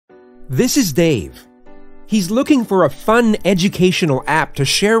This is Dave. He's looking for a fun educational app to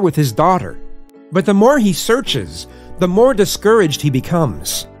share with his daughter. But the more he searches, the more discouraged he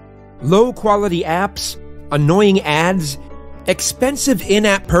becomes. Low-quality apps, annoying ads, expensive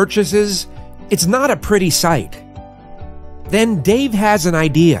in-app purchases, it's not a pretty sight. Then Dave has an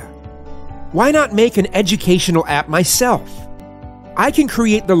idea. Why not make an educational app myself? I can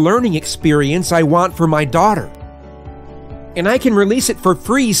create the learning experience I want for my daughter. And I can release it for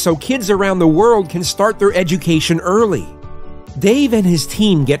free so kids around the world can start their education early. Dave and his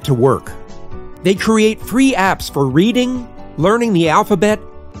team get to work. They create free apps for reading, learning the alphabet,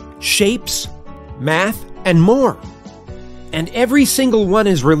 shapes, math, and more. And every single one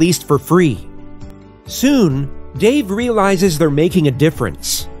is released for free. Soon, Dave realizes they're making a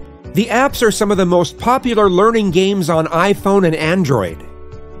difference. The apps are some of the most popular learning games on iPhone and Android.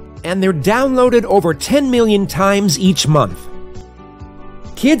 And they're downloaded over 10 million times each month.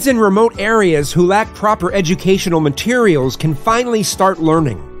 Kids in remote areas who lack proper educational materials can finally start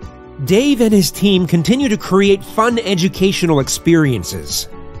learning. Dave and his team continue to create fun educational experiences,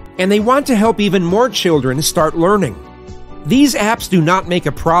 and they want to help even more children start learning. These apps do not make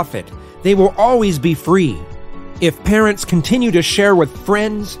a profit. They will always be free if parents continue to share with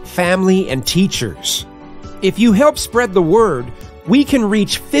friends, family, and teachers. If you help spread the word, we can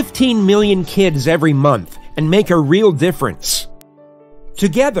reach 15 million kids every month and make a real difference.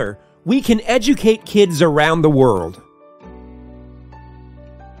 Together, we can educate kids around the world.